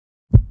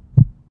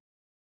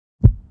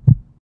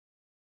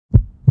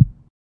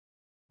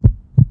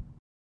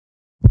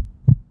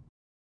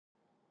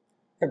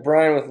Hi,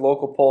 Brian with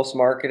Local Pulse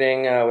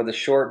Marketing with a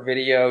short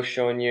video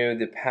showing you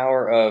the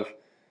power of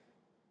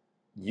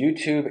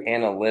YouTube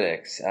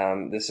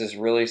analytics. This is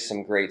really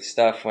some great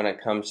stuff when it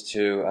comes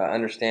to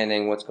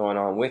understanding what's going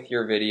on with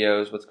your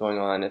videos, what's going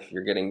on if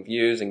you're getting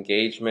views,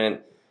 engagement,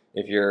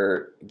 if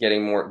you're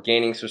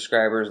gaining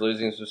subscribers,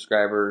 losing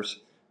subscribers,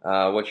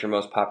 what your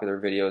most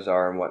popular videos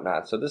are and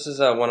whatnot. So this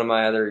is one of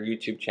my other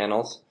YouTube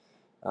channels,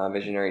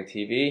 Visionary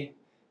TV,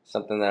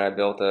 something that I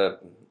built a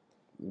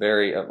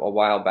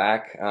while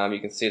back. You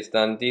can see it's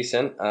done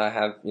decent. I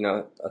have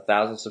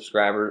 1,000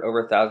 subscribers, over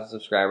 1,000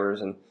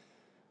 subscribers, and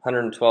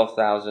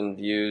 112,000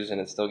 views,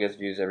 and it still gets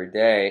views every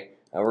day.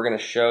 We're going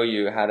to show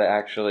you how to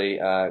actually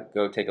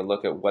go take a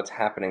look at what's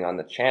happening on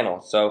the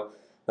channel. So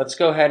let's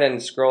go ahead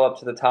and scroll up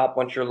to the top.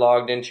 Once you're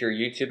logged into your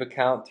YouTube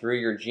account through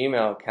your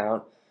Gmail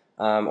account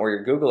or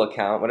your Google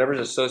account, whatever's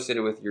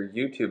associated with your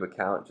YouTube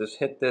account, just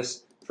hit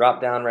this drop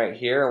down right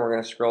here, and we're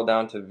going to scroll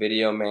down to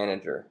Video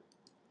Manager.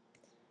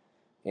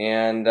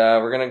 And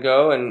we're going to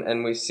go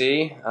and we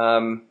see, just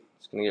going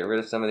to get rid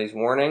of some of these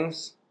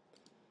warnings,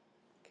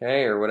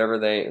 okay, or whatever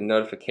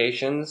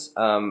notifications,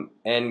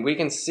 and we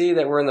can see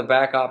that we're in the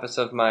back office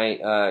of my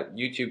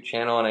YouTube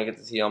channel, and I get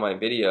to see all my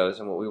videos.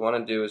 And what we want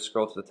to do is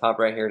scroll to the top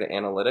right here to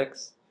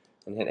Analytics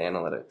and hit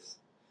Analytics.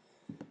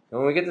 And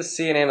when we get to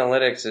see in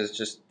Analytics,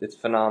 it's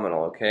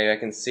phenomenal. Okay, I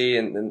can see,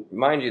 and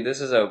mind you, this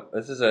is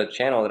a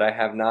channel that I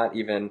have not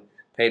even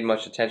paid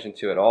much attention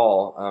to at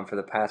all for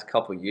the past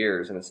couple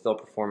years, and it's still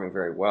performing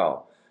very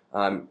well.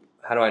 How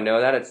do I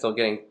know that? It's still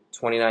getting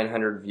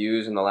 2,900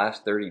 views in the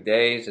last 30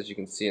 days, as you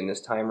can see in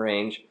this time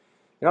range. You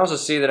can also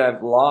see that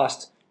I've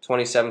lost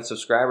 27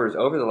 subscribers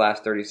over the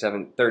last 30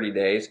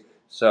 days.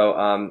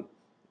 So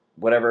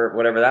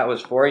whatever that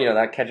was for,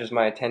 that catches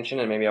my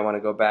attention, and maybe I want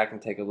to go back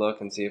and take a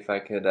look and see if I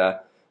could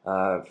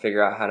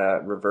figure out how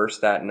to reverse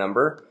that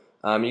number.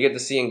 You get to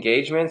see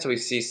engagement, so we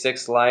see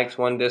 6 likes,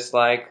 1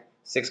 dislike,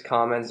 6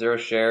 comments, 0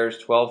 shares,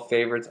 12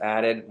 favorites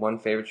added, 1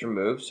 favorite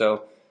removed.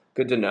 So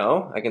good to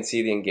know. I can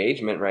see the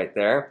engagement right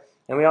there.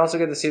 And we also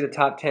get to see the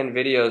top 10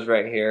 videos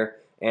right here.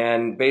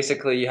 And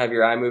basically you have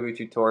your iMovie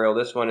tutorial.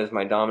 This one is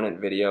my dominant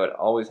video. It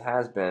always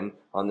has been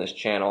on this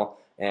channel.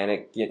 And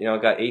it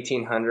got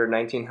 1,800,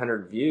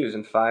 1,900 views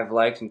and 5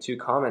 likes and 2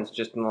 comments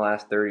just in the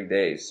last 30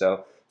 days.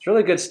 So it's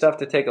really good stuff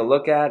to take a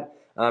look at.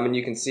 And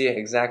you can see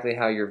exactly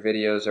how your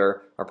videos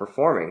are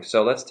performing.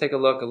 So let's take a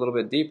look a little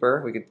bit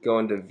deeper. We could go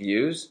into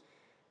views,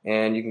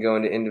 and you can go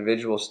into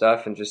individual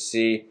stuff and just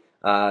see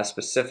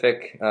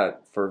specific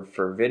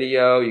for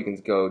video. You can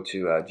go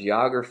to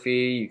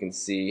geography. You can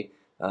see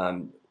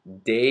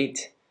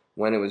date,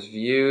 when it was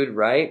viewed,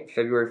 right?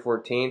 February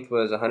 14th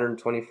was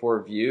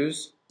 124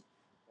 views.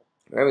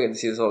 Right, we get to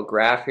see this little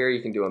graph here.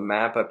 You can do a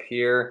map up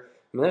here.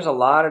 I mean, there's a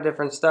lot of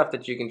different stuff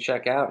that you can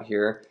check out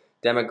here.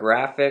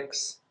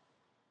 Demographics,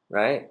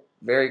 right?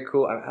 Very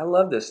cool. I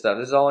love this stuff.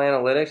 This is all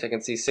analytics. I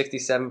can see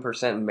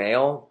 67%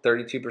 male,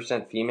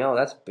 32% female.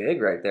 That's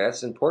big right there.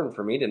 That's important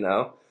for me to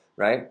know,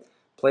 right?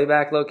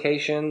 Playback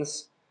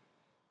locations.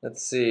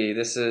 Let's see.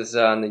 This is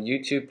on the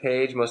YouTube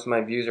page. Most of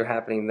my views are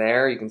happening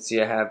there. You can see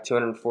I have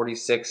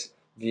 246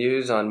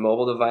 views on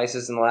mobile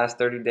devices in the last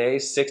 30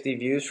 days, 60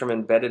 views from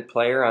embedded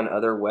player on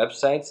other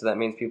websites. So that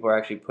means people are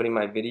actually putting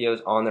my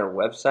videos on their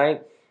website,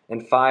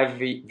 and 5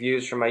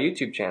 views from my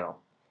YouTube channel,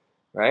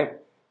 right?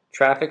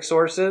 Traffic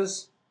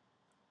sources,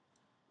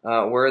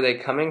 where are they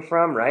coming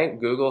from, right?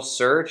 Google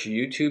search,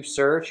 YouTube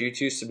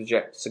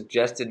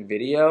suggested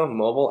video,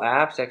 mobile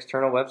apps,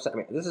 external website. I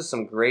mean, this is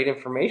some great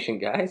information,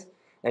 guys,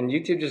 and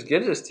YouTube just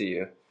gives this to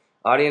you.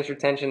 Audience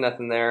retention,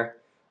 nothing there.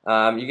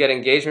 You get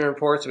engagement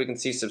reports, so we can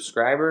see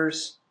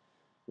subscribers,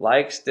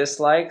 likes,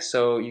 dislikes.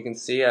 So you can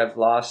see I've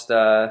lost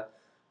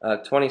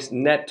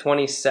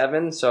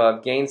 27, so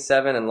I've gained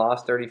 7 and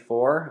lost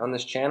 34 on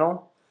this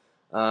channel.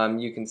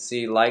 You can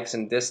see likes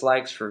and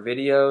dislikes for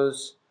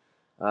videos,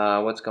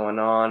 what's going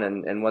on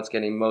and what's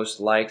getting most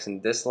likes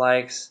and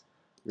dislikes,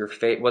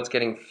 what's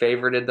getting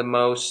favorited the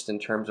most in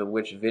terms of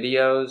which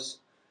videos,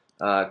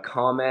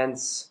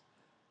 comments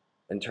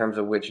in terms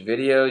of which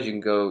videos. You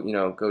can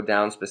go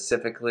down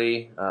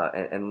specifically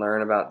and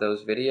learn about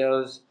those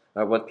videos,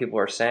 what people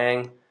are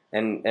saying,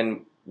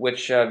 and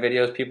which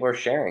videos people are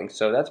sharing.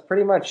 So that's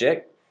pretty much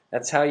it.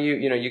 That's how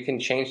you can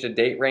change the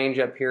date range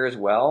up here as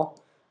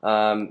well.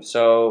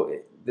 So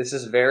this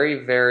is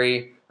very,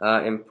 very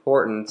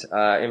important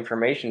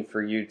information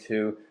for you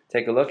to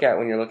take a look at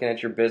when you're looking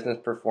at your business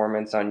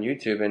performance on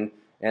YouTube.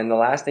 And the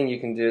last thing you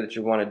can do that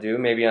you want to do,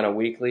 maybe on a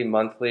weekly,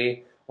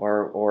 monthly,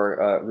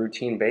 or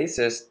routine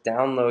basis,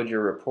 download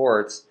your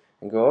reports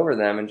and go over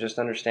them and just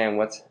understand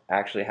what's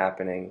actually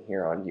happening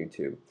here on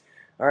YouTube.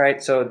 All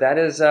right, so that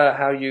is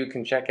how you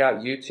can check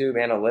out YouTube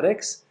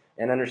analytics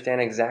and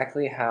understand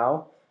exactly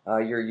how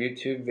your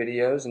YouTube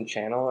videos and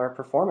channel are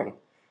performing.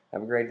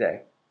 Have a great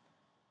day.